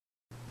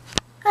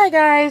Hi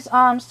guys,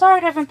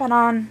 sorry I haven't been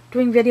on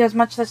doing videos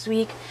much this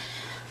week.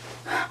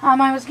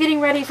 I was getting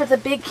ready for the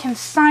big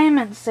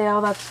consignment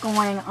sale that's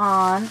going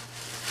on.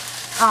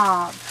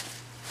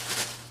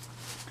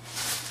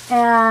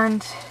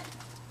 And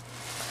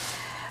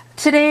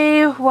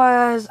today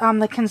was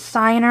the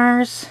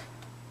consigners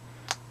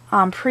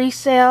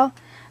pre-sale.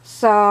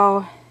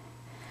 So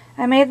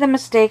I made the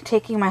mistake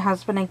taking my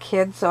husband and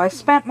kids, so I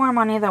spent more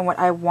money than what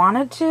I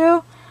wanted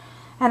to,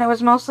 and it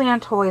was mostly on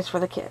toys for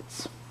the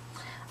kids.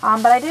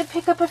 But I did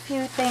pick up a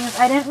few things.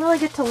 I didn't really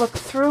get to look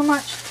through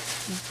much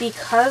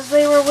because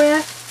they were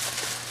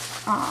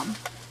with.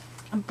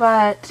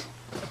 But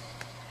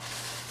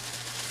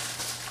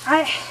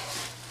I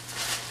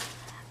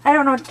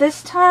don't know.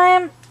 This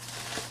time,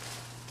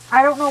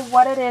 I don't know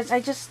what it is.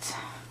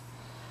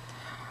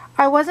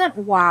 I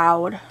wasn't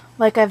wowed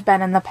like I've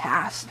been in the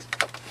past.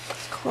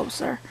 It's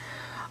closer.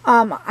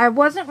 I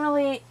wasn't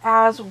really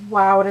as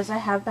wowed as I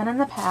have been in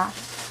the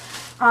past.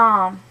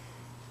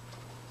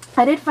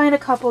 I did find a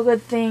couple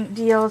good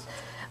deals,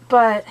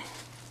 but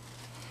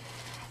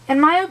in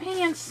my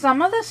opinion,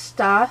 some of the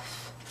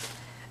stuff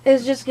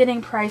is just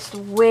getting priced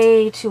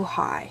way too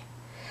high.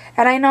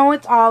 And I know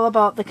it's all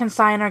about the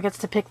consignor gets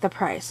to pick the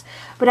price,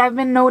 but I've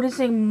been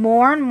noticing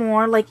more and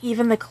more, like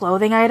even the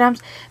clothing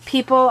items,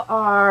 people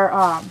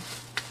are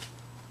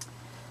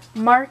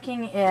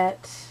marking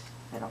it.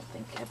 I don't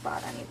think I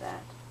bought any of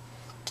that.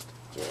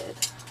 Did.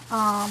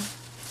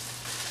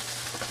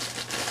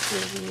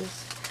 These.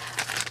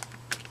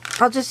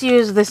 I'll just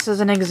use this as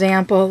an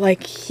example,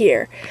 like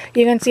here.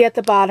 You can see at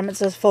the bottom it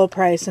says full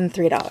price and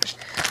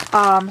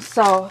 $3.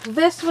 So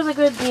this was a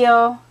good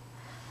deal,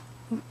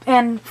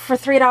 and for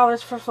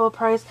 $3 for full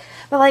price.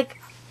 But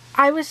like,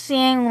 I was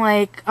seeing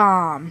like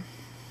Carter's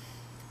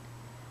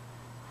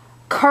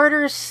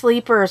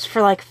sleepers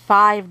for like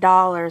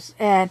 $5,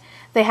 and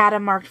they had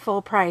them marked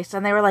full price,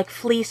 and they were like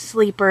fleece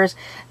sleepers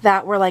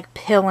that were like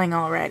pilling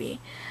already.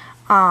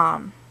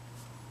 You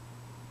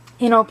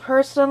know,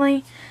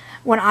 personally,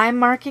 when I'm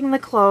marking the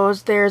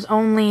clothes, there's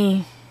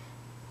only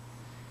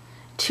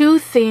two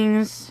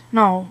things.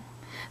 No,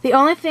 the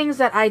only things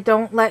that I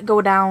don't let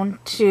go down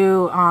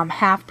to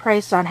half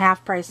price on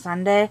Half Price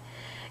Sunday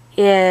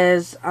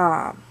is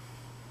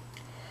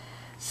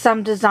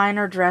some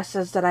designer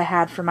dresses that I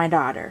had for my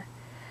daughter.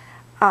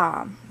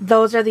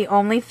 Those are the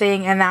only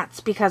thing, and that's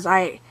because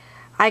I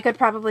could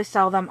probably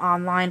sell them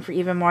online for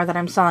even more than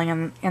I'm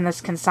selling in this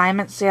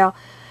consignment sale.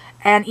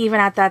 And even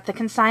at that, the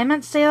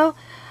consignment sale,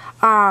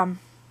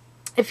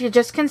 if you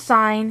just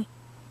consign,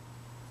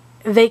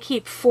 they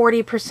keep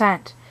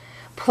 40%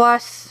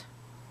 plus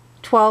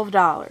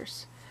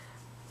 $12.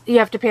 You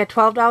have to pay a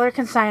 $12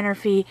 consignor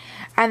fee,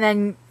 and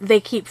then they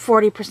keep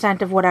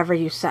 40% of whatever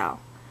you sell.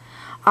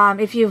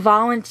 If you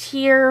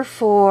volunteer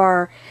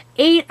for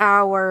 8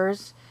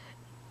 hours,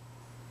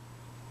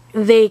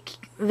 they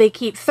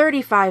keep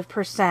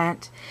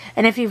 35%,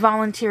 and if you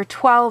volunteer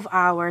 12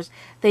 hours,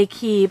 they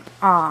keep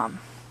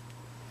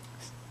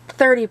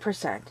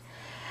 30%.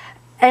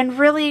 And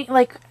really,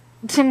 like,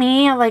 to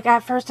me, like,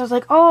 at first I was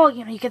like, oh,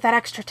 you know, you get that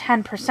extra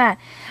 10%.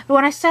 But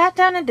when I sat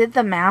down and did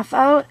the math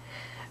out,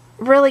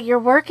 really, you're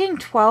working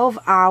 12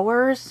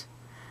 hours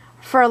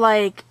for,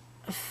 like,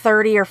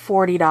 $30 or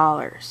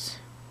 $40.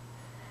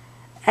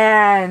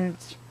 And,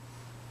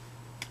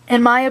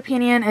 in my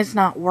opinion, it's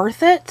not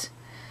worth it.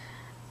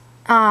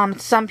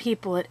 Some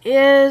people it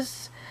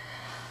is.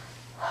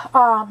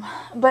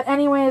 But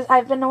anyways,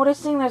 I've been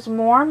noticing there's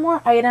more and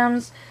more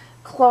items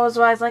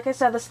clothes-wise. Like I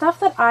said, the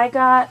stuff that I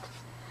got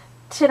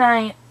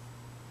tonight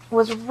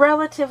was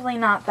relatively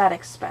not that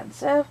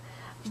expensive,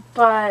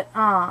 but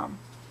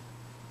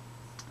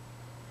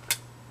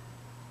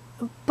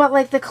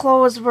like the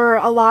clothes were,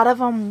 a lot of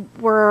them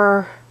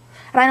were,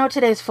 and I know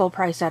today's full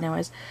price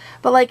anyways,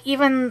 but like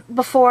even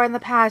before in the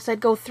past, I'd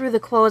go through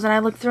the clothes and I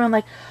look through and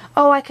like,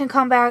 oh, I can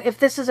come back if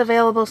this is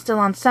available still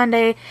on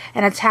Sunday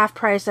and it's half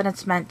price and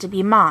it's meant to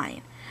be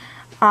mine.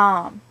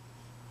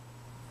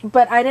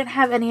 But I didn't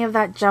have any of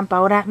that jump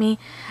out at me.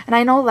 And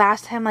I know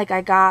last time, like, I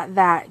got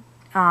that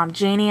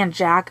Janie and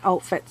Jack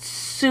outfit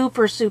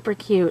super, super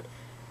cute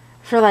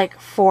for, like,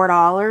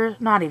 $4.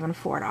 Not even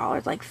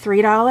 $4. Like,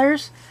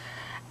 $3.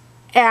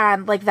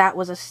 And, like, that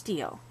was a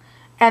steal.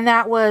 And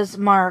that was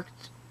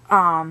marked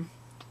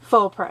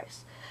full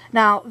price.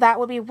 Now, that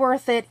would be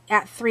worth it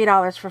at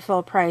 $3 for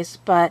full price.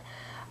 But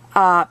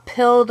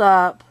pilled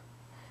up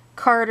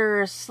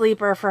Carter's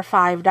sleeper for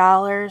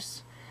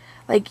 $5.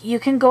 Like, you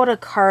can go to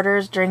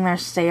Carter's during their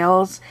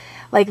sales.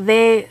 Like,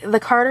 the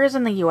Carter's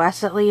in the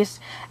U.S. at least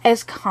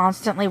is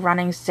constantly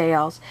running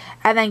sales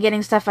and then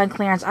getting stuff on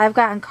clearance. I've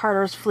gotten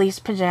Carter's fleece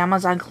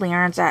pajamas on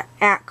clearance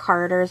at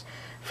Carter's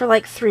for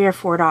like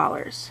 $3 or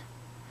 $4.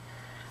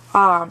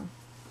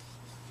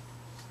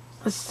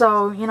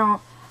 So, you know,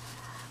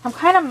 I'm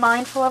kind of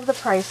mindful of the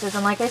prices,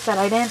 and like I said,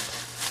 I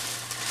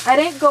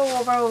didn't go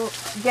over,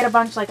 get a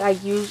bunch like I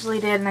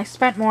usually did, and I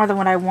spent more than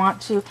what I want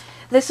to.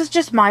 This is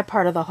just my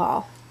part of the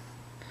haul.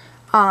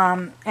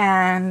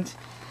 And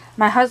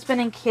my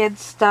husband and kids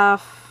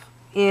stuff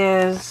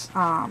is,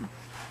 or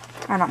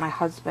not my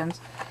husband's,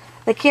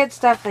 The kids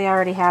stuff, they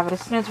already have it.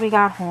 As soon as we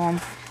got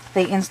home,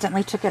 they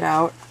instantly took it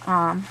out.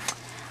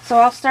 So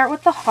I'll start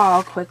with the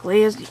haul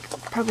quickly, as you can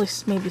probably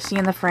maybe see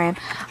in the frame.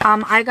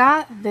 I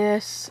got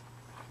this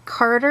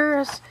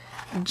Carter's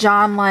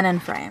John Lennon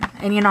frame,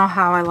 and you know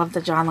how I love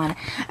the John Lennon.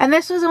 And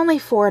this was only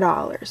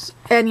 $4.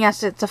 And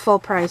yes, it's a full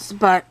price,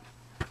 but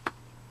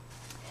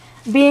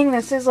being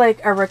this is like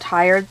a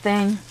retired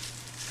thing,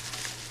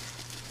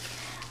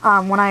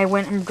 when I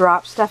went and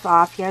dropped stuff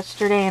off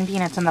yesterday, and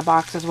being it's in the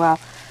box as well,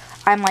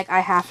 I'm like,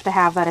 I have to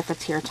have that if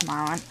it's here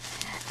tomorrow. And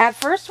at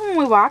first, when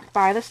we walked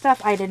by the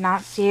stuff, I did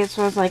not see it,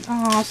 so I was like,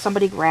 oh,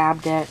 somebody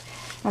grabbed it.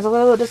 I was a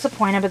little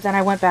disappointed, but then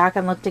I went back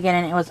and looked again,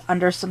 and it was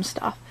under some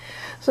stuff.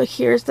 So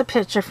here's the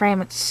picture frame.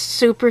 It's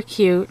super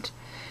cute.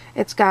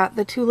 It's got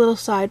the two little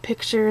side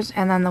pictures,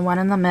 and then the one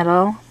in the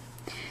middle.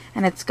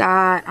 And it's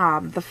got,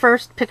 the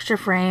first picture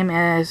frame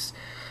is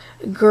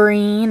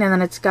green, and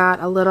then it's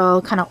got a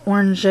little kind of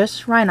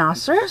orangish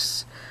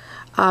rhinoceros.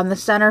 The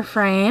center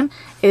frame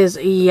is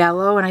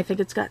yellow, and I think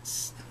it's got...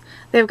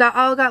 They've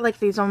all got like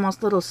these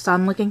almost little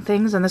sun-looking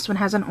things, and this one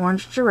has an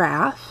orange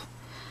giraffe.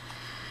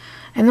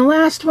 And the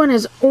last one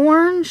is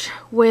orange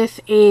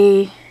with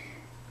a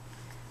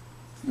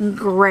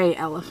gray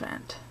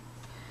elephant.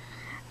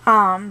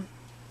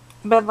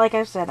 But like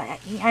I said,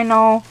 I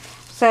know I've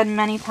said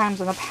many times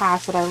in the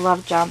past that I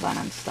love John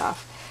Lennon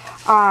stuff.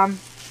 I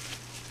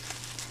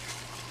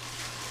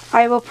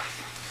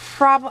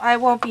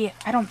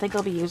don't think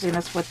I'll be using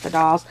this with the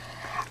dolls.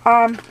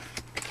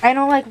 I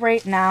know like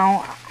right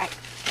now,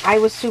 I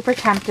was super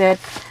tempted,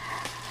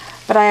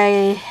 but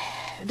I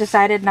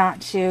decided not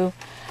to.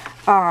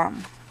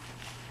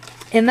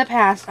 In the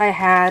past, I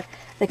had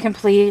the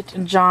complete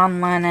John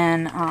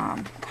Lennon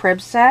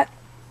crib set,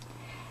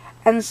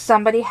 and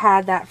somebody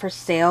had that for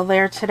sale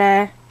there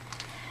today.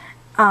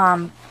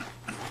 But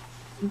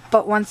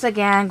once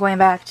again, going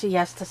back to,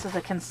 yes, this is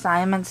a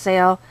consignment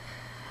sale,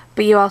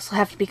 but you also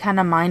have to be kind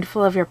of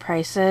mindful of your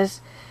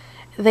prices.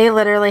 They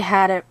literally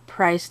had it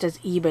priced as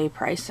eBay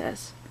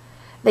prices.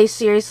 They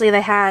seriously,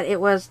 it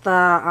was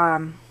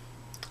the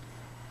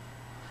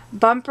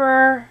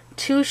bumper,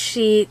 2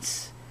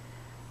 sheets,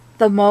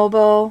 the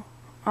mobile,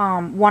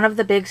 one of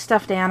the big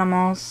stuffed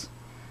animals,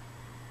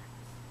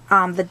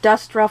 the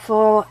dust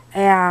ruffle,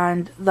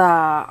 and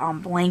the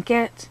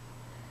blanket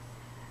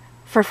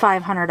for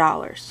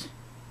 $500.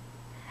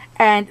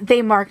 And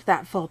they marked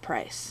that full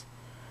price.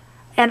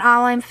 And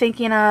all I'm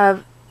thinking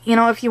of, you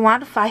know, if you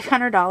want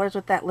 $500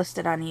 with that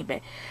listed on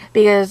eBay,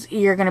 because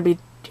you're going to be,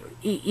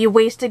 you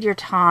wasted your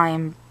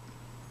time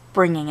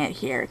bringing it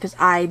here, because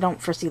I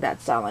don't foresee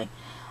that selling.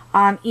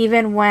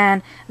 Even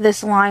when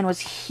this line was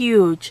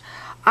huge,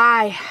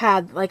 I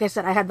had, like I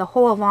said, I had the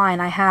whole line.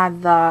 I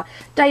had the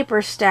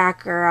diaper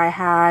stacker, I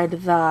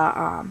had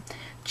the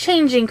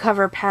changing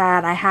cover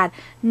pad, I had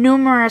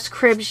numerous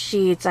crib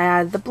sheets, I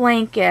had the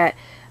blanket,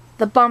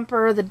 the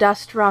bumper, the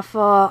dust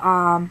ruffle,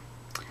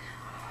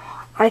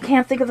 I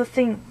can't think of the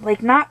thing,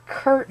 like not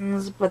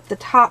curtains, but the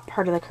top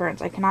part of the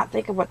curtains. I cannot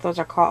think of what those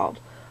are called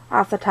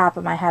off the top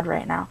of my head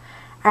right now.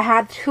 I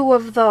had 2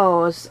 of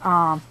those.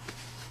 I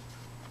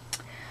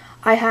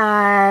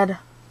had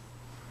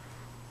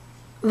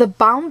the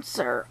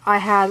bouncer. I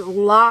had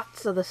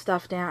lots of the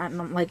stuffed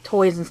animals, like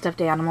toys and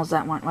stuffed animals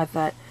that went with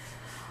it.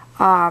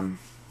 I'm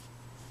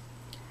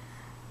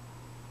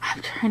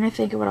trying to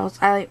think of what else.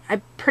 I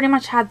pretty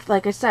much had,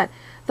 like I said,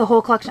 the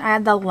whole collection. I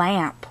had the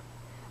lamp.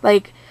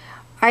 Like,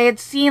 I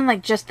had seen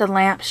like just the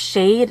lamp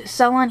shade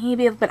sell on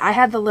eBay, but I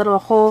had the little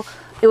whole,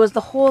 it was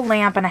the whole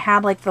lamp, and I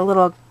had like the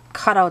little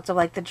cutouts of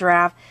like the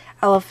giraffe,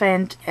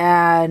 elephant,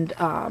 and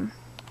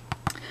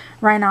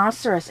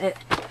rhinoceros.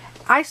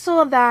 I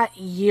sold that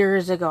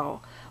years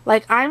ago.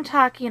 Like, I'm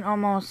talking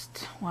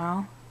almost,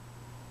 well,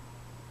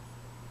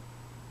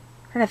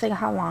 I'm trying to think of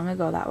how long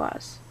ago that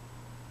was.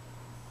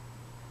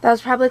 That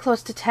was probably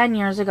close to 10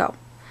 years ago.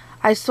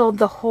 I sold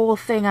the whole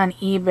thing on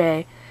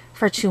eBay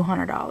for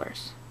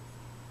 $200.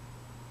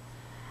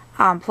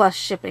 Plus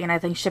shipping, and I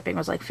think shipping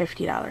was like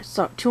 $50.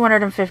 So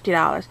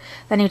 $250.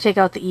 Then you take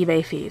out the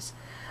eBay fees.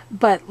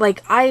 But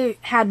like, I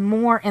had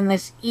more in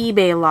this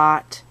eBay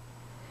lot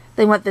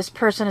than what this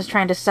person is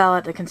trying to sell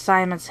at the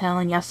consignment sale.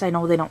 And yes, I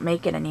know they don't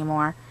make it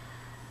anymore.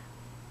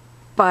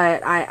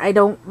 But I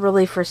don't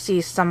really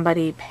foresee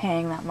somebody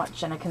paying that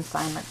much in a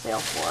consignment sale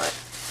for it.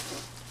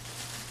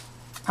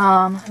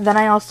 Then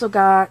I also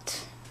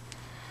got,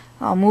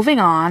 moving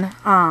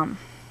on,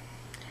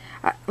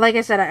 like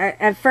I said,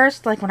 at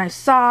first, like when I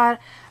saw it,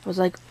 I was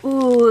like,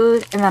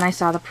 ooh, and then I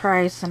saw the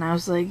price, and I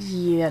was like,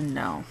 yeah,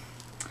 no.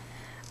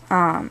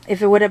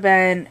 If it would have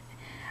been,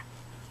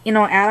 you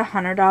know, at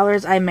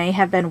 $100, I may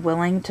have been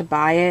willing to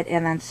buy it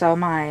and then sell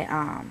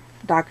my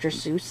Dr.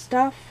 Seuss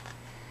stuff,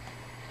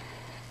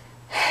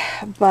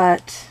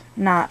 but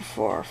not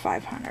for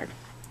 $500.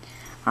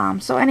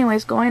 So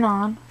anyways, going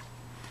on,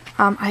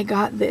 I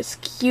got this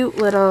cute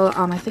little,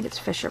 I think it's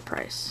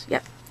Fisher-Price.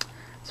 Yep,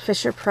 it's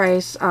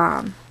Fisher-Price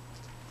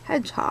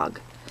hedgehog.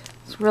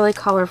 It's really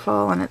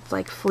colorful, and it's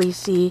like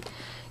fleecy.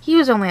 He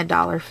was only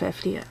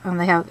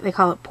 $1.50. They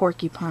call it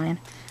porcupine.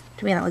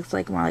 To me, that looks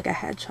like more like a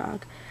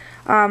hedgehog.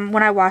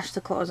 When I wash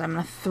the clothes, I'm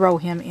going to throw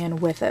him in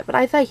with it. But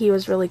I thought he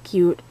was really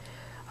cute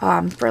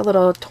for a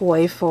little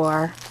toy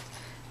for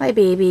my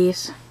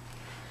babies.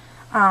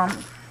 But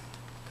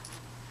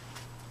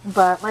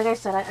like I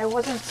said, I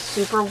wasn't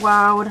super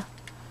wowed.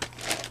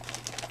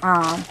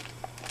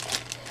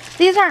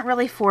 These aren't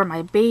really for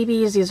my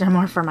babies. These are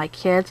more for my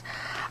kids.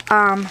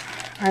 Are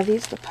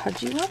these the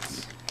pudgy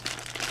ones?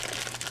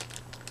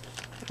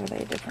 Or are they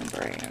a different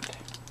brand?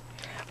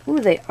 Ooh,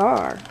 they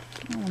are.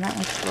 Oh, that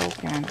one's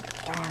broken.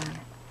 Darn.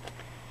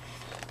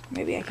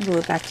 Maybe I can glue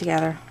it back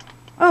together.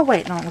 Oh,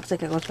 wait. No, it looks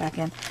like it goes back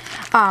in.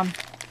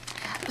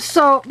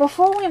 So,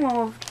 before we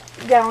move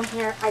down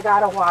here, I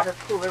got a water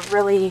cooler.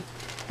 Really,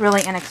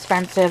 really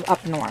inexpensive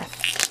up north.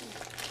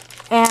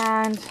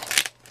 And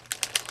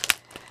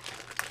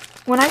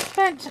when I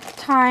spent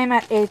time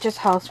at H's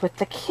house with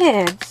the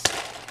kids,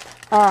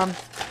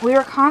 we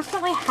were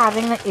constantly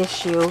having the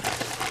issue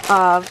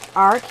of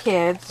our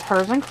kids,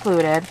 hers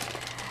included,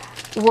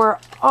 were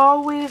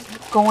always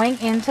going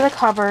into the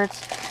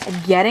cupboards,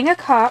 getting a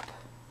cup,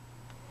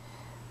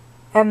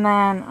 and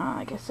then,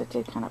 I guess it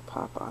did kind of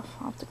pop off.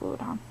 I'll have to glue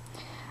it on.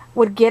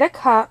 Would get a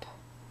cup,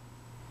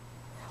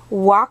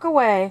 walk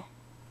away,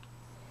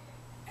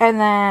 and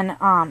then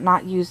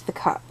not use the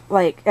cup.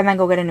 And then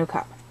go get a new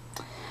cup.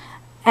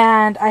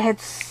 And I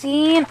had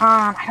seen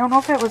on, I don't know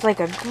if it was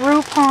like a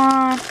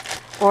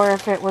Groupon, or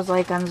if it was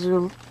like on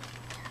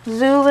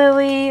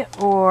Zulily,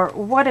 or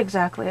what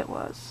exactly it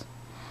was.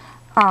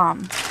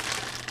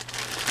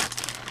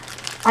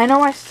 I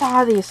know I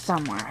saw these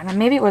somewhere, and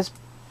maybe it was,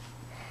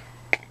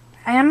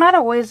 I am not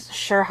always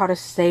sure how to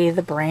say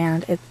the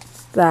brand.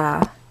 It's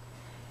the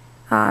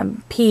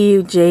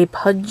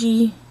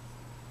Pudgy.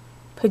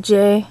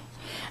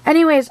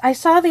 Anyways, I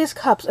saw these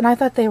cups, and I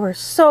thought they were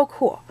so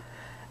cool.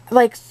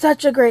 Like,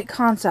 such a great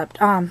concept.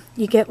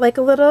 You get like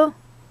a little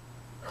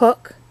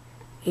hook.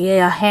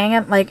 Yeah, hang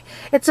it. Like,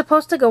 it's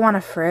supposed to go on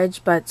a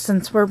fridge, but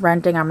since we're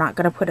renting, I'm not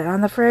going to put it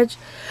on the fridge.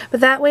 But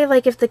that way,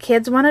 like, if the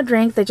kids want to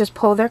drink, they just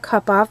pull their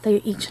cup off. They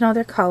each know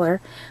their color.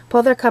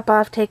 Pull their cup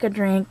off, take a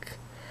drink,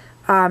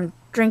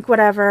 drink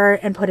whatever,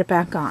 and put it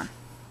back on.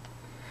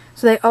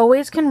 So they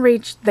always can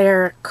reach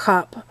their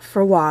cup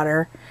for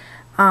water.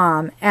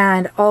 And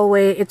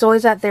it's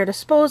always at their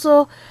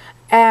disposal.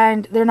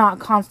 And they're not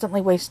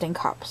constantly wasting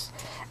cups.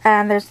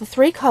 And there's the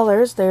 3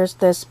 colors. There's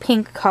this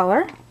pink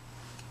color.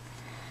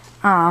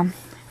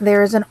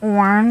 There's an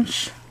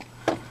orange.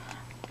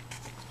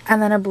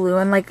 And then a blue.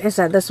 And like I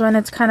said, this one,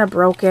 it's kind of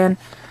broken.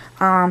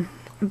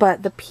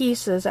 But the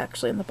piece is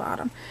actually in the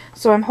bottom.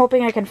 So I'm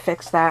hoping I can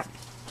fix that.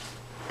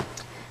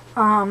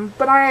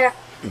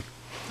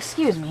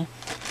 Excuse me.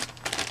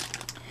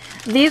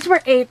 These were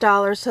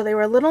 $8, so they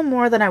were a little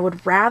more than I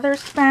would rather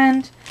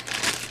spend.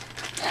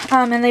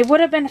 And they would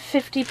have been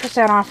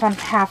 50% off on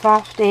half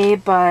off day,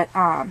 but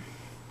I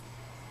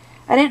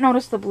didn't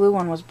notice the blue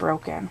one was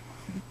broken.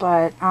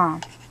 But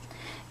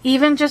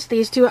even just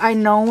these two, I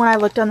know when I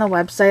looked on the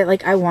website,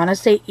 like, I want to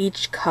say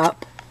each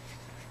cup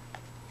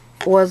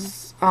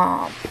was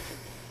like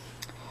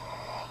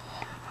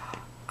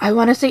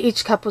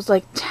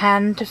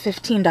 $10 to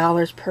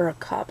 $15 per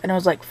cup, and it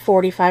was like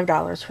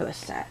 $45 for the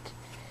set.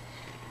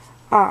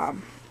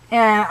 And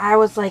I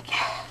was like,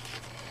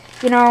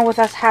 you know, with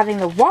us having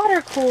the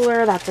water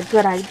cooler, that's a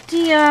good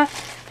idea,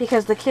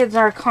 because the kids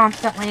aren't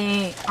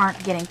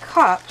getting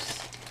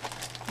cups.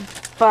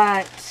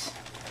 But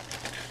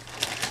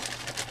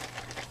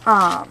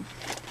I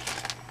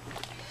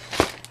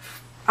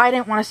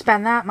didn't want to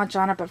spend that much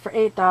on it, but for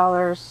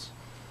 $8,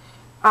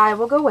 I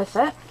will go with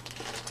it.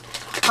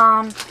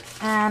 And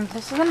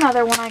this is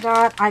another one I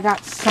got. I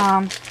got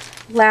some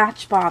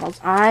latch bottles.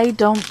 I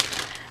don't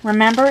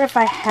remember if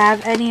I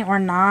have any or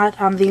not.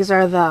 These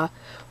are the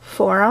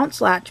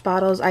 4-ounce latch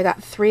bottles. I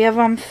got 3 of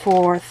them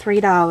for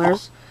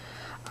 $3.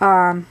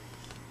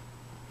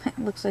 It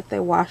looks like they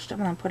washed them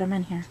and then put them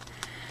in here.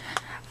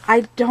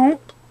 I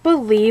don't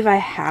believe I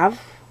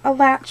have a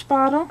latch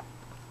bottle.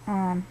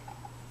 I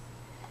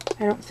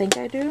don't think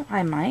I do.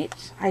 I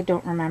might. I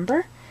don't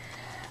remember.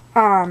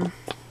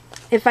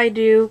 If I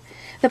do,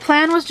 the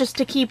plan was just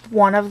to keep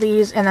one of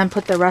these and then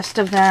put the rest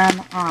of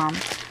them on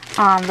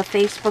the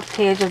Facebook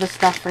page of the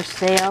stuff for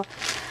sale.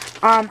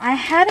 I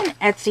had an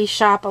Etsy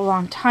shop a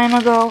long time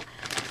ago,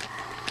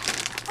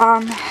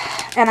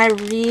 and I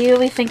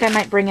really think I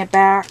might bring it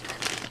back,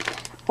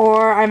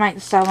 or I might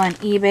sell on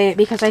eBay,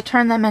 because I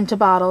turned them into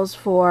bottles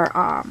for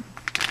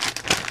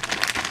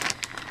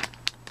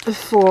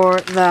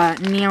the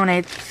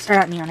neonates, or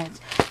not neonates,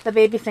 the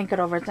baby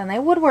think-it-overs, and they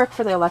would work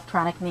for the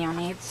electronic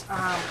neonates.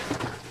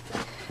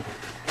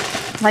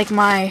 Like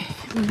my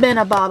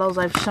Bina bottles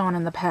I've shown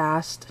in the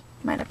past.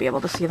 Might not be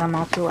able to see them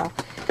all too well.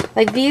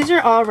 Like, these are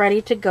all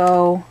ready to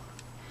go.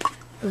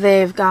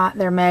 They've got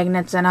their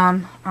magnets in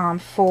them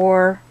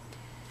for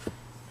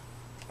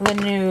the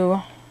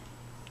new,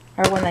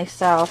 or when they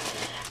sell.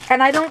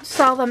 And I don't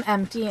sell them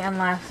empty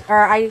unless,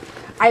 or I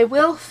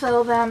will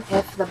fill them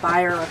if the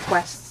buyer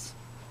requests.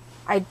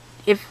 I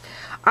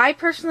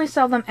personally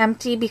sell them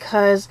empty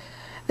because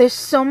There's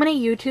so many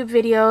YouTube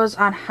videos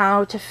on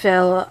how to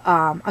fill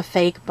a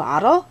fake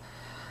bottle.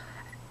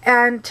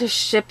 And to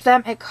ship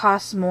them, it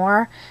costs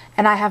more.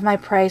 And I have my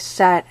price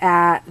set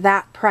at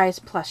that price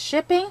plus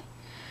shipping.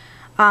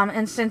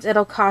 And since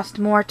it'll cost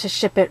more to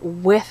ship it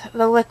with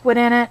the liquid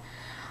in it,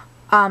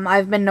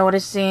 I've been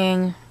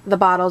noticing the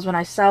bottles when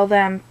I sell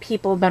them,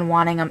 people have been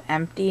wanting them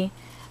empty.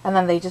 And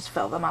then they just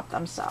fill them up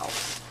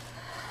themselves.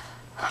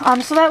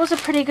 So that was a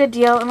pretty good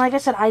deal. And like I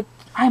said,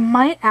 I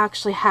might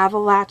actually have a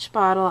latch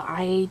bottle.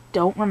 I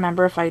don't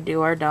remember if I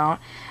do or don't.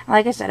 And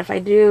like I said, if I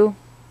do,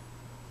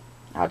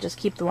 I'll just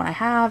keep the one I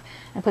have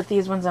and put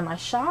these ones in my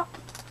shop.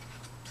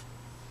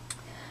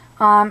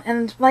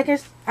 And like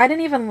I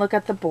didn't even look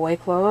at the boy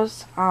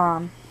clothes.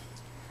 Like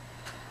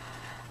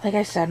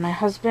I said, my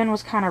husband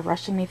was kind of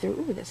rushing me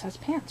through. Ooh, this has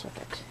pants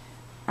with it.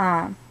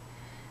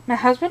 My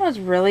husband was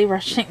really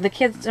rushing the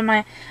kids, and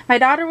my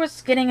daughter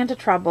was getting into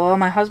trouble.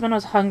 My husband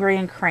was hungry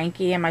and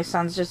cranky, and my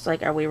son's just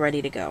like, are we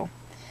ready to go?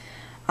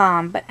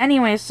 But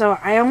anyway, so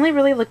I only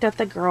really looked at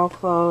the girl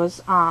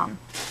clothes. I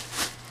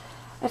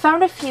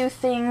found a few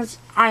things.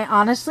 I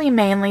honestly,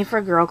 mainly for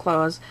girl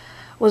clothes,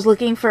 was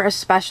looking for a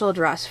special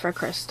dress for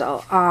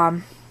Crystal.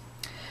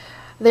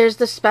 There's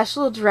the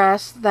special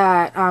dress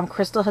that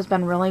Crystal has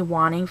been really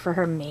wanting for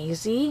her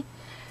Maisie.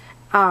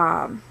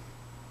 And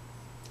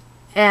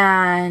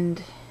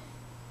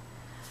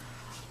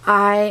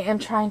I am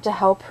trying to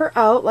help her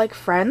out like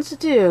friends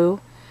do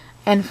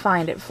and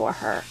find it for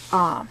her.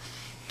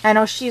 I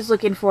know she's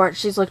looking for it.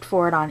 She's looked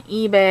for it on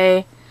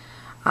eBay.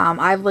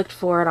 I've looked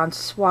for it on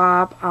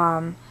Swap.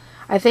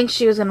 I think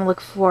she was going to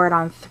look for it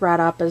on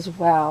ThreadUp as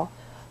well.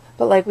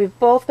 But like we've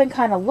both been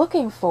kind of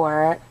looking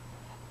for it.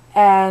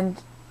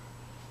 And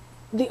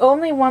the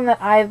only one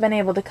that I've been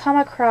able to come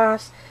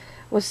across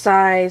was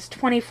size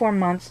 24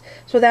 months.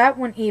 So that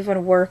wouldn't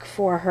even work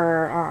for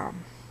her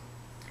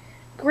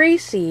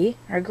Gracie,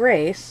 or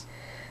Grace.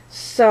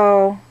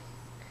 So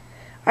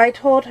I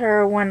told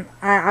her when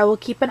I will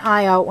keep an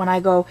eye out when I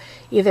go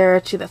either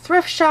to the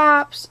thrift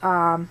shops,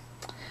 the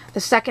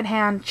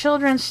secondhand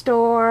children's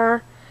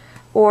store,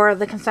 or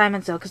the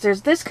consignment sale. Because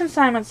there's this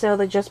consignment sale,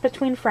 the Just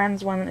Between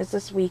Friends one is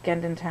this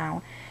weekend in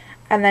town.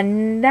 And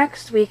then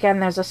next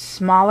weekend there's a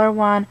smaller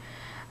one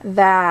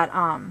that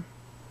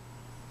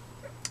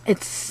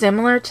it's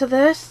similar to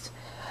this.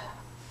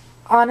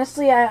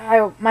 Honestly,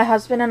 my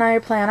husband and I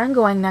plan on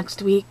going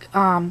next week.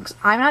 'Cause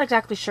I'm not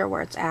exactly sure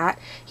where it's at.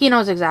 He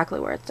knows exactly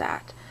where it's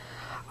at.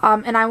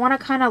 And I want to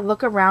kind of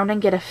look around and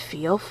get a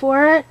feel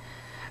for it.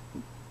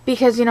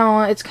 Because, you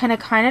know, it's kind of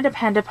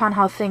depend upon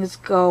how things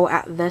go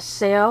at this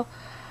sale.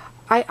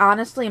 I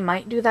honestly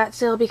might do that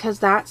sale because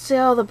that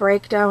sale, the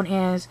breakdown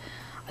is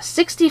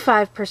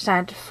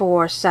 65%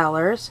 for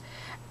sellers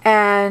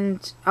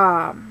and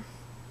a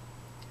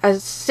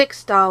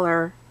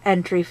 $6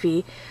 entry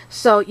fee.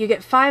 So you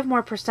get 5%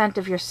 more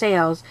of your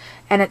sales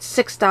and it's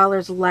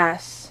 $6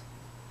 less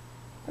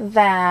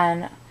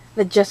than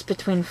the Just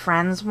Between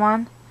Friends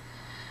one.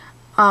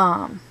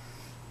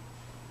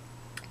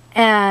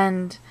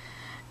 And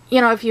you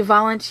know, if you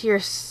volunteer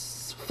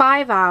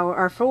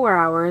 4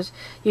 hours,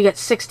 you get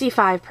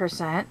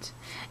 65%.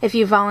 If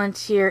you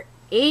volunteer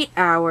 8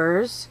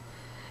 hours,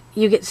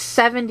 you get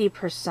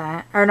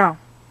 70%. Or no.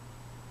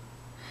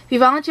 If you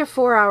volunteer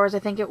 4 hours, I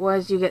think it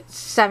was, you get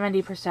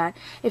 70%.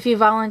 If you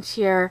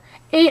volunteer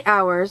 8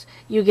 hours,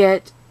 you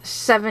get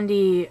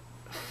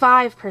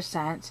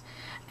 75%.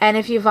 And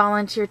if you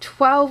volunteer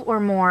 12 or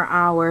more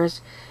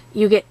hours,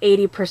 you get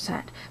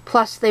 80%.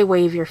 Plus they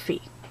waive your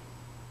fee.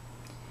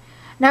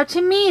 Now,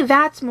 to me,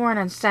 that's more an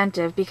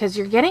incentive because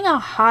you're getting a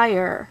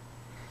higher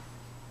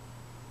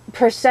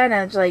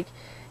percentage. Like,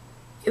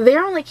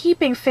 they're only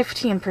keeping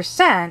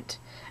 15%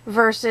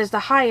 versus the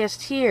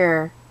highest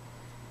here,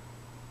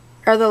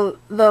 or the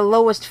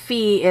lowest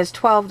fee is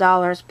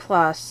 $12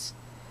 plus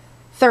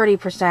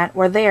 30%,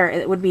 where there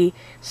it would be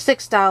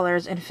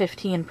 $6 and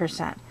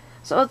 15%.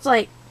 So it's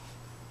like,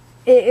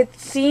 it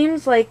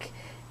seems like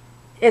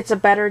it's a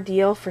better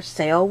deal for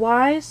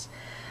sale-wise.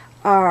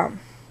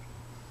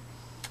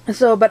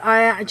 So, but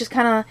I just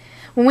kind of,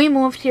 when we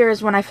moved here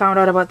is when I found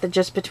out about the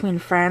Just Between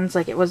Friends.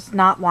 Like, it was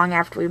not long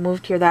after we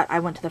moved here that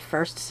I went to the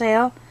first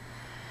sale.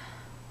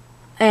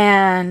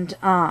 And,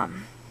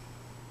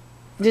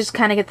 just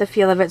kind of get the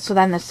feel of it. So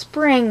then the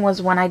spring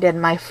was when I did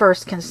my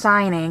first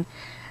consigning.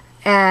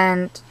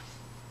 And,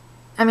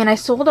 I mean, I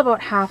sold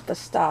about half the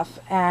stuff.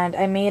 And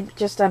I made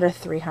just under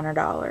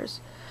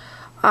 $300.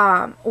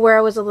 Where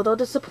I was a little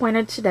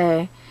disappointed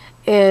today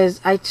is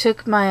I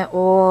took my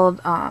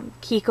old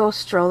Kiko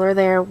stroller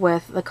there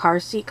with the car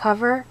seat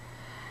cover,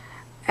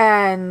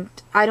 and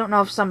I don't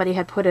know if somebody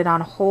had put it on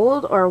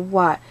hold or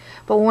what,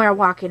 but when we were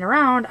walking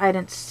around I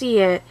didn't see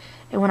it,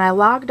 and when I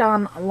logged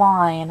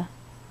online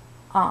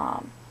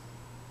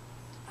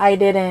I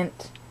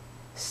didn't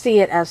see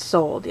it as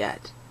sold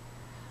yet.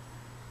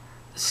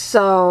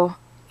 So,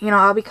 you know,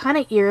 I'll be kind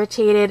of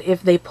irritated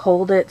if they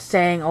pulled it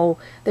saying, oh,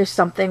 there's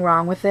something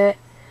wrong with it,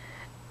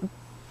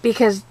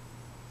 because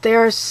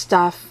there's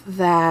stuff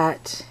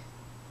that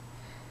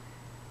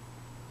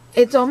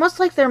It's almost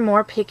like they're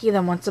more picky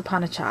than Once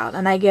Upon a Child.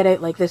 And I get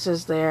it, like this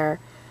is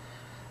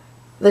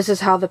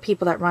how the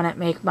people that run it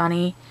make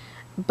money.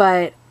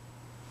 But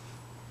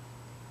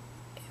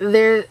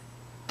there's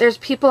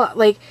people,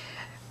 like,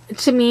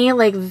 to me,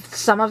 like,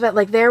 some of it,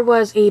 like, there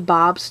was a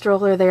Bob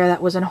stroller there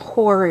that was in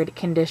horrid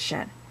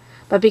condition.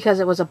 But because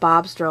it was a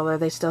Bob stroller,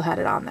 they still had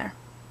it on there.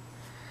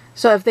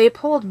 So if they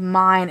pulled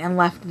mine and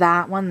left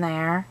that one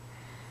there,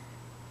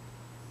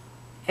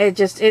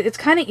 it's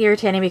kind of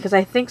irritating, because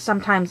I think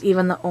sometimes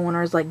even the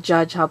owners, like,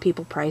 judge how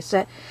people price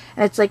it.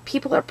 And it's like,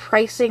 people are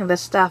pricing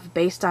this stuff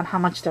based on how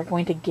much they're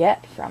going to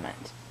get from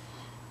it.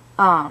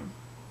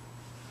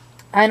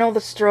 I know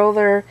the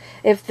stroller,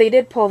 if they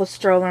did pull the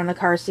stroller and the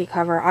car seat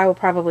cover, I will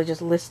probably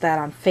just list that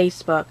on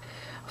Facebook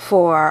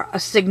for a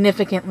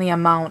significantly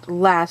amount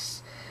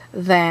less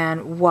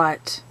than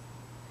what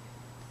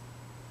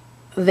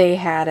they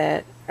had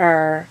it,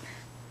 or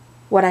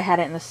what I had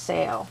it in the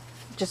sale,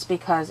 just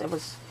because it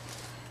was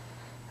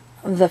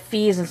the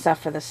fees and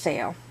stuff for the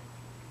sale.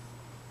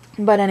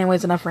 But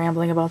anyways, enough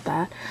rambling about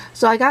that.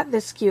 So I got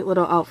this cute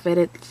little outfit.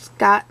 It's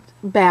got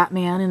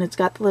Batman, and it's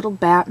got the little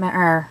Batman,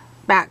 or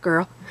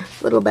Batgirl,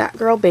 little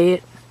Batgirl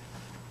bait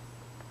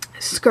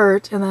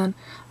skirt, and then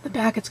the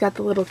back it's got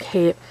the little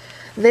cape.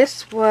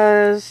 This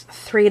was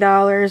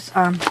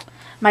 $3.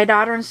 My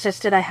daughter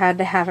insisted I had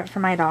to have it for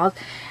my dolls,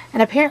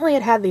 and apparently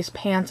it had these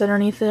pants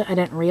underneath it. I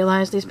didn't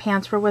realize these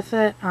pants were with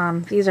it.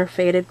 These are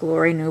Faded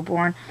Glory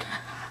Newborn.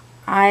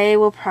 I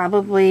will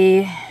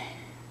probably,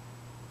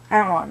 I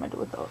don't know what I'm gonna do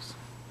with those.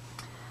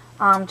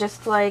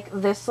 Just like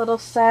this little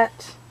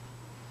set,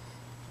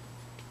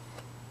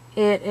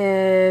 it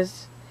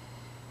is,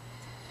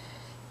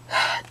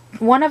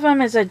 one of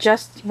them is a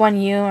Just One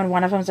You and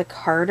one of them is a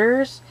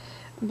Carter's.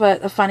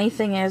 But the funny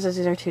thing is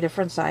these are two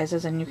different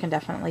sizes, and you can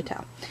definitely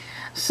tell.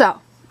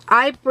 So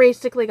I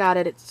basically got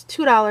it. It's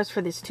 $2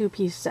 for this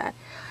 2-piece set.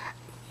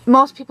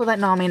 Most people that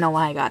know me know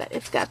why I got it.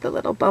 It's got the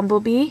little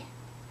bumblebee.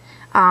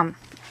 Oh,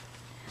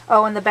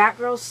 and the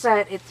Batgirl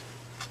set, it's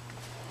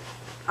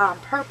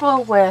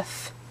purple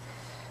with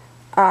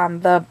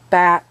the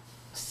bat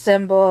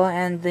symbol,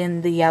 and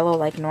then the yellow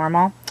like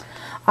normal.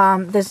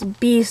 This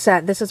bee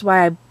set, this is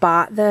why I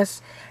bought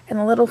this. And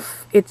the little,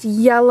 it's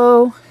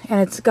yellow, and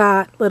it's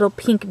got little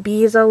pink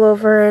bees all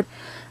over it.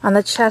 On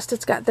the chest,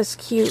 it's got this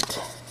cute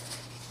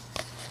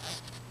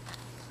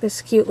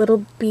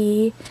little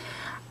bee.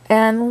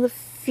 And the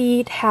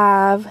feet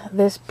have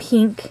this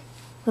pink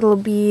little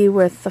bee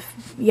with the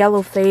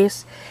yellow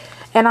face.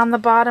 And on the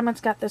bottom, it's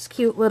got this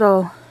cute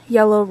little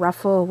yellow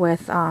ruffle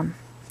with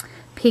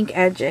pink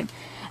edging.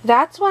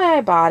 That's why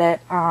I bought it.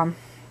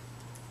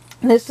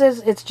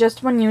 It's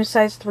Just One You,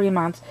 size 3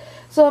 months.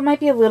 So it might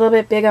be a little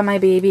bit big on my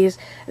babies.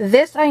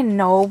 This I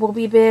know will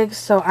be big,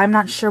 so I'm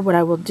not sure what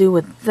I will do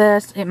with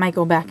this. It might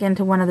go back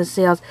into one of the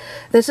sales.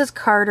 This is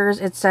Carter's.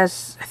 It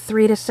says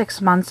 3 to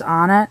 6 months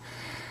on it.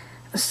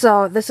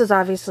 So this is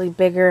obviously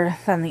bigger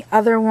than the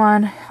other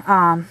one.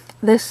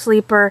 This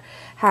sleeper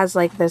has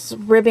like this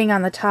ribbing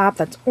on the top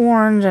that's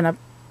orange, and a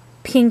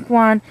pink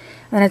one.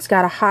 And it's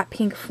got a hot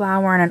pink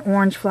flower and an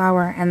orange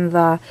flower. And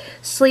the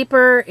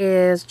sleeper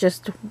is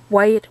just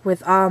white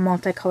with all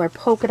multicolored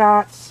polka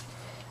dots.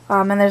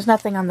 And there's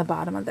nothing on the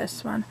bottom of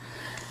this one.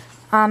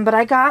 But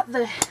I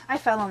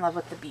fell in love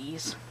with the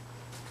bees.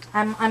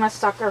 I'm a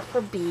sucker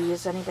for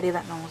bees, anybody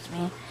that knows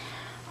me.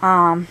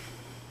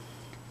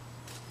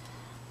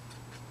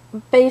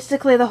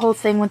 Basically the whole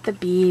thing with the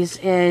bees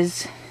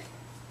is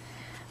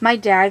my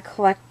dad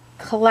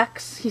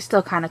collects, he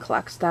still kind of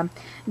collects them,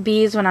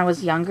 bees when I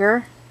was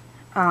younger.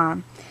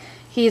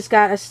 He's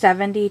got a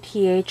 70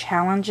 TA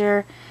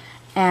Challenger,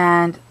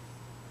 and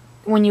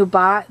when you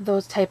bought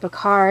those type of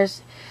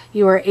cars,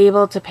 you were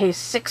able to pay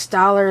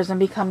 $6 and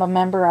become a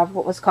member of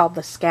what was called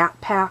the Scat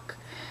Pack,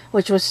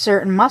 which was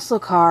certain muscle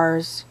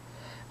cars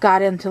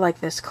got into like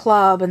this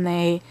club, and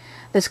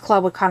this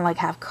club would kind of like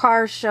have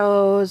car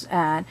shows,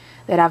 and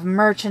they'd have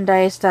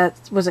merchandise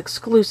that was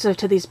exclusive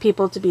to these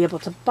people to be able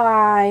to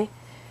buy.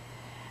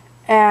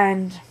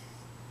 And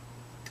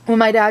when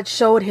my dad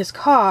showed his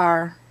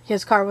car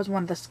was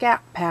one of the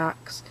Scat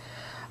Packs.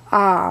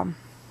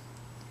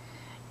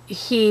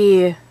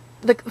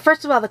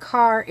 First of all, the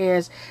car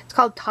it's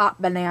called Top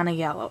Banana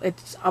Yellow.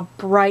 It's a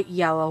bright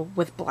yellow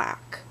with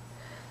black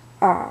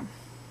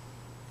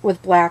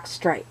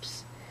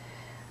stripes.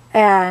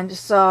 And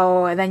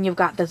then you've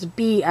got this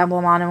bee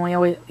emblem on,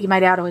 and my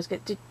dad always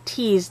get to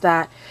tease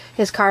that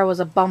his car was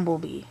a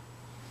bumblebee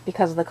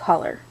because of the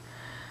color.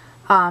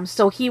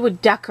 So he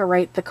would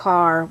decorate the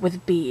car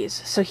with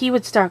bees. So he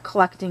would start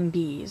collecting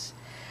bees.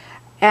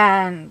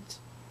 And,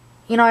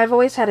 I've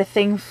always had a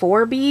thing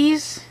for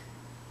bees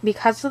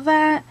because of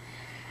that.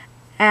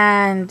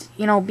 And,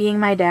 being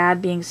my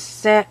dad, being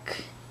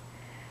sick,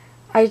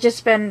 I've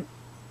just been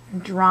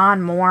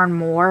drawn more and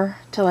more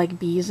to, like,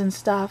 bees and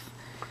stuff.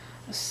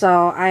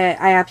 So, I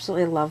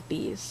absolutely love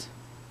bees.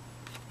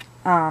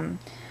 I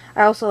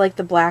also like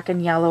the black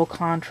and yellow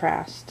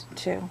contrast,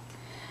 too.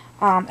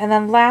 And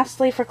then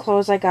lastly, for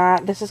clothes I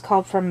got, this is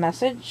called From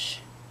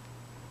Message.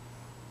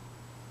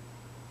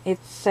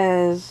 It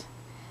says,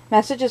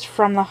 Messages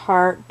from the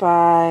Heart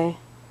by,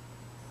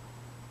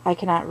 I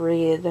cannot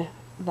read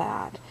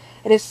that.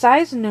 It is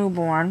size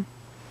newborn.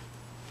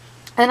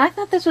 And I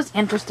thought this was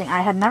interesting.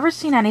 I had never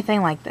seen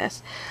anything like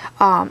this.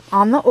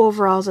 On the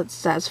overalls it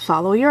says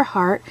follow your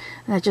heart.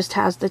 And it just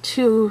has the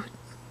 2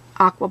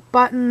 aqua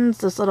buttons,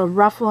 this little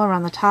ruffle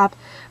around the top,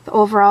 the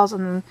overalls,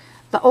 and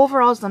the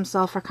overalls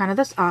themselves are kind of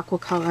this aqua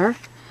color.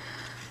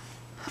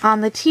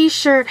 The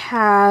t-shirt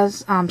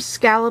has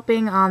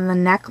scalloping on the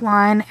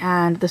neckline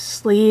and the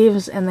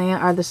sleeves, and they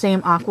are the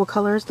same aqua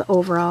color as the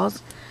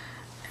overalls.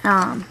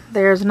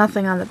 There's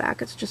nothing on the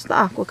back, it's just the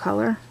aqua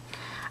color.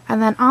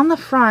 And then on the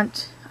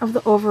front of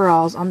the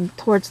overalls,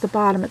 towards the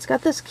bottom, it's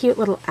got this cute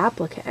little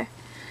applique.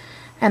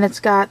 And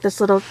it's got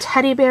this little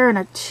teddy bear and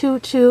a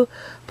tutu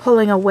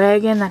pulling a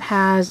wagon that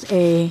has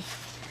a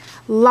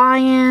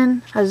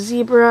lion, a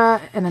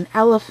zebra, and an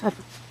elephant, a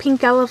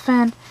pink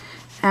elephant.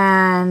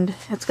 And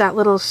it's got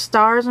little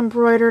stars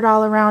embroidered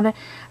all around it.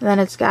 And then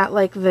it's got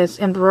like this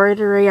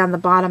embroidery on the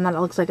bottom that it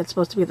looks like it's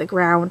supposed to be the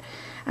ground.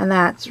 And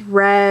that's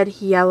red,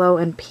 yellow,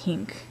 and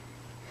pink.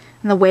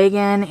 And the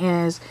wagon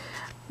is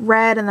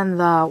red, and then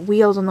the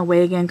wheels on the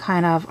wagon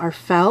kind of are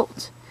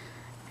felt.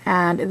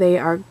 And they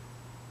are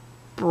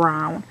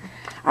brown.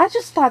 I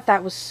just thought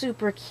that was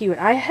super cute.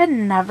 I had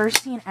never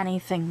seen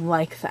anything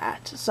like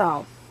that.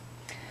 So,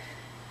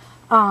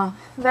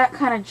 that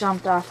kind of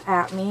jumped off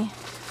at me.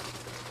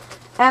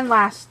 And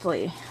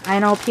lastly, I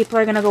know people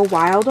are going to go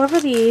wild over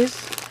these.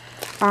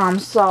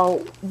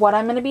 So what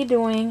I'm going to be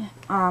doing,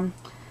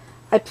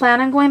 I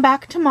plan on going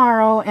back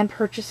tomorrow and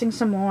purchasing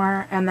some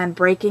more and then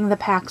breaking the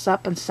packs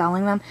up and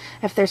selling them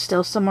if there's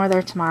still some more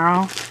there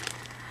tomorrow.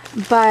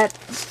 But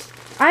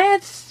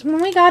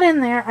when we got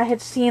in there, I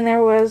had seen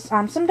there was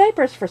some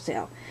diapers for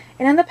sale.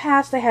 And in the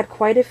past, they had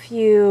quite a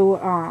few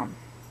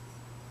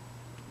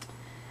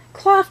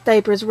cloth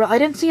diapers. Well, I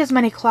didn't see as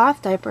many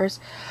cloth diapers.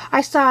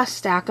 I saw a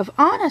stack of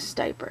Honest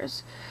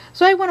diapers.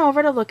 So I went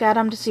over to look at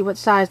them to see what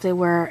size they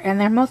were. And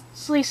they're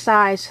mostly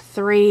size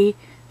 3,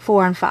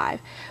 4, and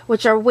 5.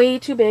 Which are way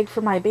too big for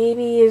my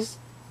babies.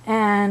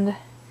 And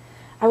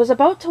I was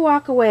about to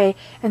walk away,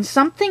 and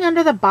something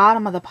under the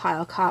bottom of the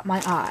pile caught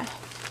my eye.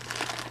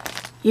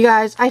 You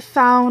guys, I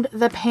found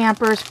the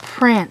Pampers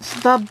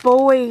prints. The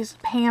boys'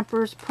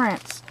 Pampers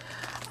prints.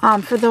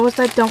 For those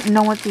that don't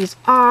know what these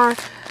are,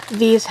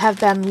 these have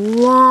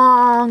been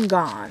long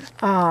gone.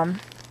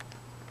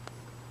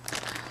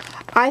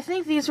 I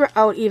think these were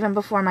out even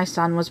before my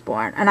son was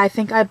born. And I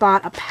think I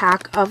bought a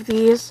pack of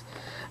these.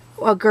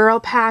 A girl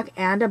pack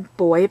and a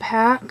boy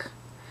pack.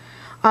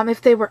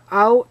 If they were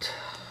out,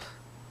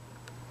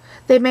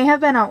 they may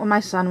have been out when my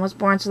son was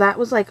born. So that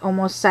was like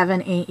almost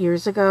 7, 8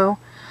 years ago.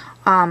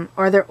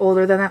 Or they're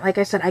older than that. Like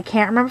I said, I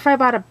can't remember if I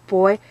bought a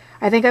boy.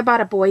 I think I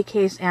bought a boy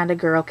case and a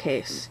girl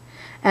case.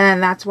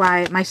 And that's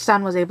why my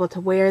son was able to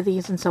wear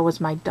these, and so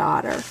was my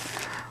daughter.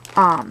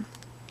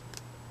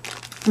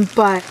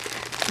 But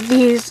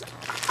these,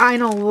 I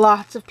know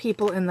lots of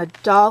people in the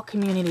doll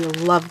community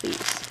love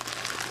these.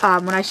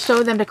 When I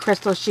showed them to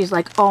Crystal, she's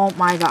like, oh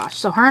my gosh.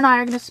 So her and I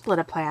are going to split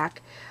a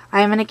pack.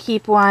 I'm going to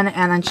keep one,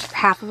 and then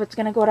half of it's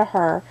going to go to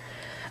her.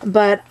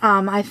 But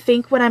I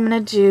think what I'm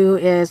going to do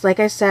is, like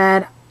I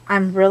said,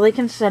 I'm really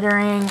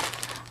considering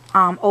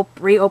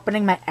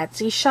reopening my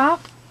Etsy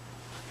shop.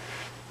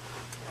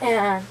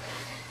 And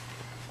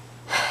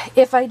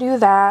if I do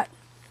that,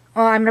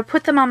 well, I'm going to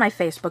put them on my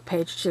Facebook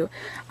page too.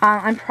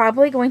 I'm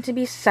probably going to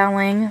be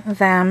selling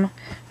them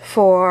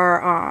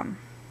for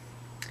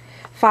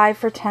 5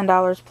 for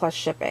 $10 plus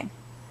shipping.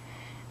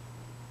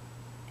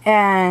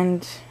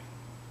 And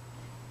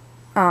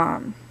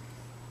I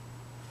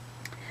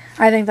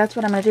think that's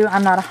what I'm going to do.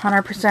 I'm not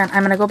 100%.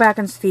 I'm going to go back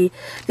and see.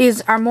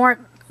 These are more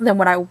than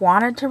what I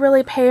wanted to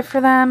really pay for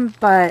them,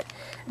 but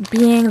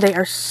being they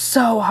are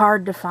so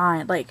hard to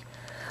find. Like,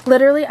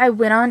 literally, I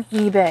went on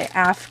eBay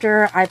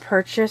after I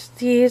purchased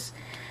these,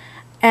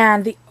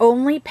 and the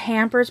only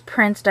Pampers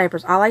Prince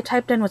diapers, all I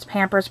typed in was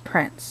Pampers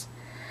Prince.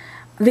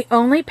 The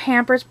only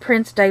Pampers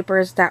Prince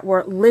diapers that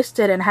were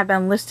listed and have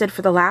been listed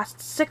for the last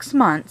 6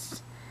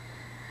 months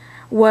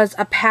was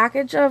a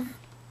package of,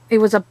 it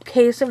was a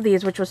case of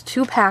these, which was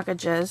 2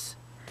 packages,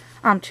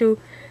 2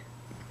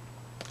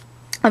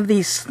 of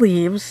these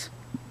sleeves,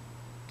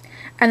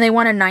 and they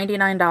wanted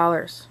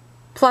 $99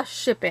 plus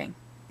shipping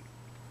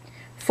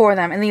for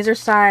them. And these are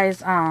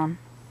size,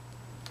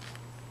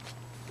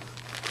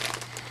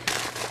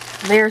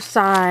 they're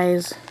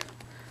size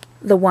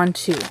the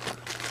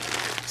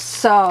 1-2.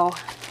 So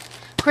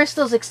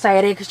Crystal's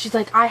excited because she's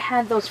like, I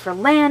had those for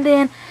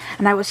Landon,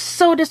 and I was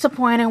so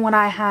disappointed when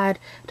I had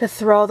to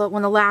throw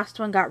when the last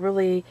one got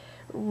really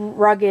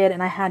rugged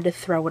and I had to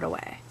throw it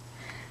away.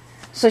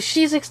 So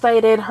she's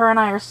excited. Her and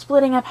I are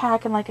splitting a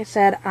pack, and like I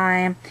said,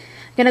 I'm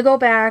gonna go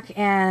back,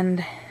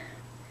 and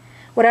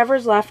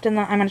whatever's left I'm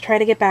going to try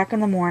to get back in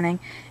the morning,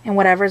 and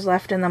whatever's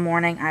left in the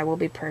morning I will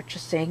be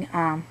purchasing.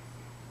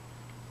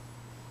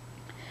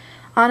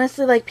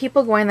 Honestly, like,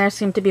 people going there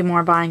seem to be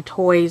more buying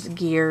toys,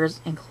 gears,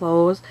 and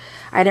clothes.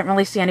 I didn't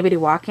really see anybody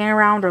walking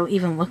around or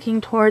even looking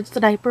towards the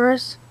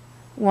diapers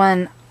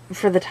when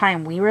for the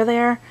time we were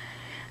there.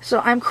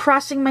 So I'm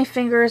crossing my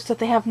fingers that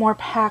they have more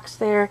packs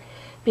there,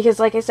 because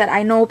like I said,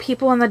 I know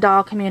people in the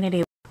doll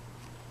community.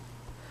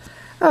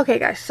 Okay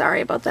guys,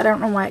 sorry about that. I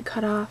don't know why it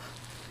cut off.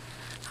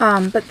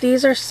 But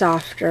these are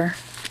softer.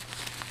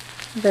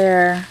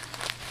 They're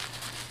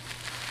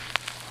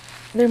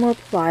more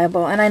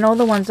pliable. And I know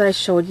the ones that I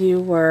showed you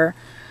were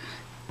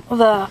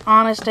the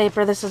Honest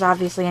diaper. This is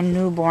obviously a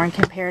newborn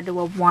compared to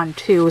a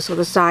 1-2, so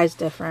the size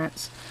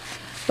difference.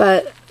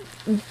 But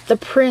the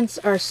prints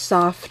are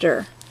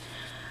softer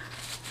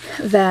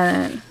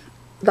than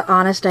the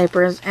Honest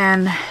diapers,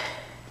 and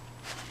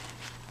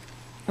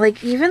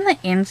like even the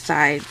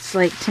insides,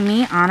 like to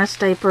me Honest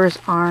diapers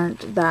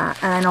aren't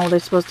that, and I know they're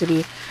supposed to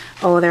be,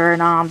 oh, they're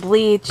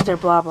non-bleached, they're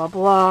blah blah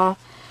blah,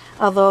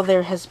 although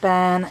there has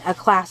been a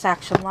class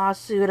action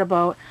lawsuit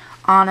about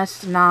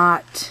Honest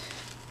not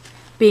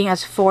being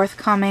as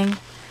forthcoming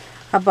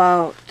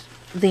about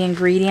the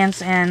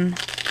ingredients in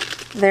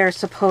their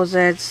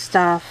supposed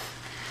stuff.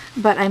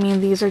 But I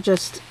mean, these are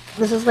just,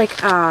 this is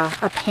like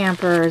a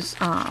Pampers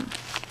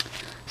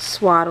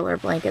swaddler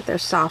blanket. They're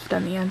soft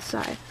on the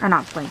inside. Or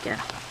not blanket.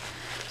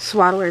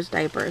 Swaddler's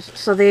diapers.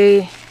 So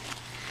they're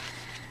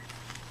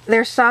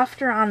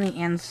softer on the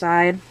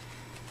inside.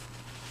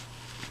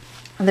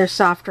 They're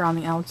softer on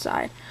the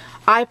outside.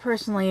 I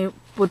personally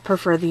would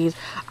prefer these.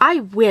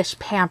 I wish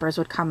Pampers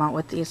would come out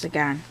with these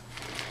again.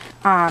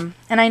 And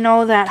I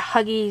know that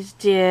Huggies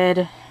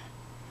did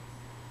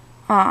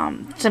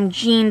some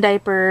jean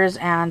diapers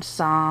and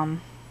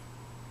some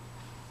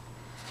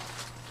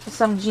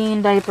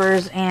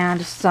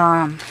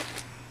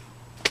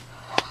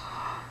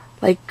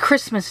like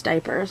Christmas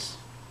diapers.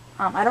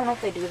 I don't know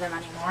if they do them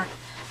anymore.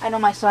 I know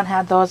my son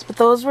had those, but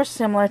those were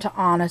similar to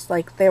Honest,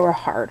 like they were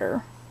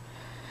harder.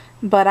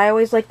 But I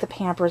always liked the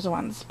Pampers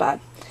ones. But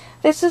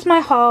this is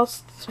my haul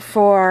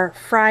for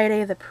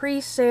Friday, the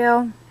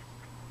pre-sale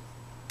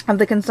of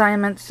the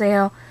consignment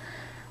sale.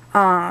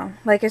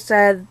 Like I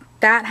said,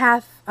 that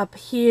half up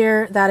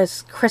here, that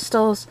is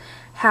Crystal's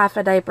half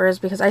of diapers,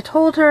 because I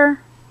told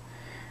her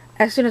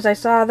as soon as I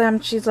saw them,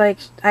 she's like,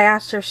 I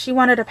asked her if she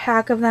wanted a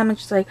pack of them, and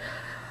she's like,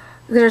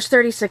 there's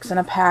 36 in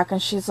a pack,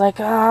 and she's like,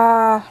 she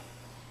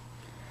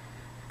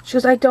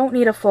goes, I don't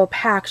need a full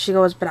pack, she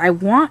goes, but I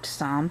want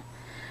some.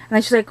 And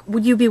then she's like,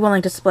 would you be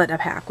willing to split a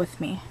pack with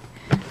me?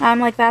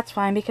 I'm like, that's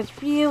fine,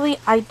 because really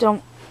I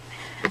don't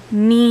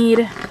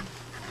need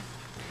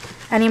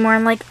any more.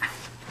 And like,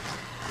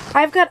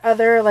 I've got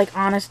other like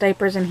Honest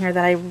diapers in here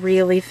that I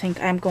really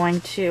think I'm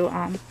going to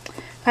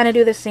kind of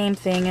do the same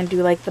thing and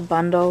do like the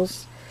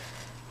bundles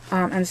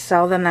and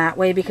sell them that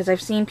way, because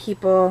I've seen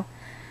people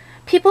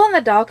in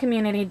the doll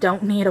community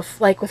don't need a,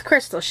 like with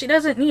Crystal, she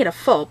doesn't need a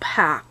full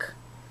pack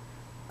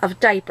of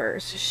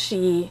diapers.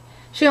 She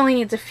only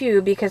needs a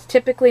few, because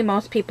typically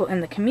most people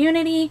in the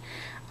community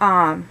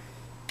that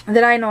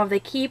I know of, they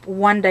keep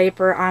one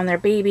diaper on their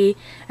baby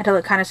until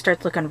it kind of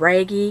starts looking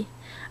raggy.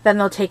 Then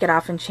they'll take it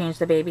off and change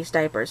the baby's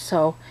diapers.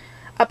 So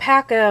a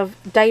pack of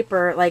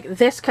diaper like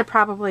this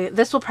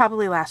will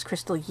probably last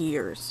Crystal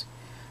years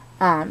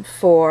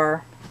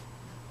for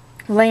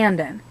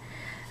Landon.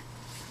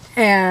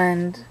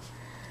 And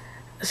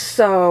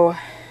so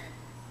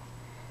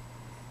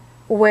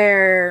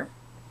where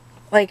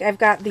like I've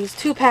got these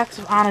 2 packs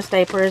of Honest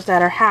diapers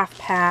that are half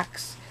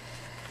packs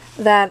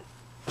that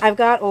I've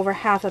got over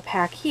half a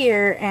pack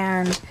here,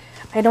 and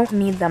I don't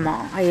need them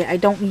all. I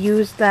don't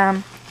use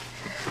them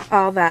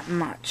all that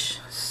much.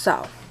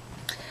 So,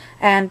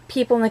 and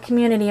people in the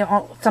community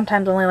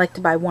sometimes only like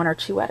to buy 1 or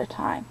 2 at a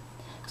time,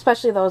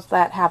 especially those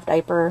that have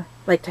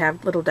like to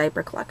have little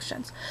diaper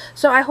collections.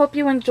 So I hope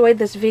you enjoyed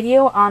this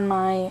video on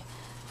my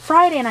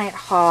Friday night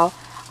haul.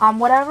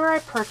 Whatever I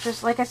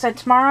purchased, like I said,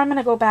 tomorrow I'm going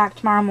to go back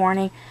tomorrow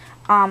morning.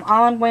 All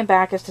I'm going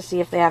back is to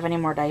see if they have any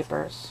more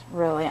diapers.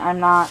 Really, I'm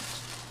not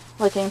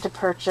looking to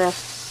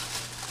purchase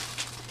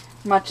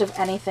much of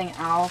anything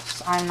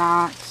else. I'm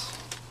not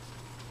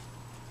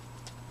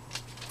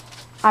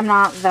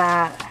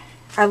that.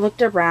 I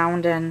looked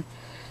around and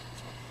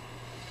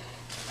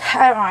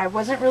I don't know, I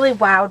wasn't really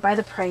wowed by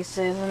the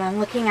prices, and then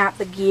looking at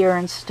the gear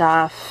and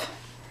stuff,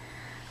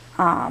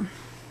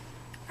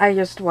 I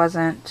just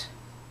wasn't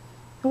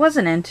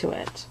into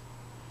it.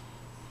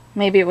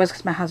 Maybe it was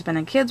because my husband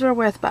and kids were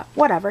with, but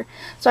whatever.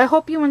 So I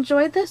hope you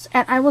enjoyed this,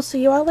 and I will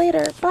see you all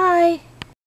later. Bye!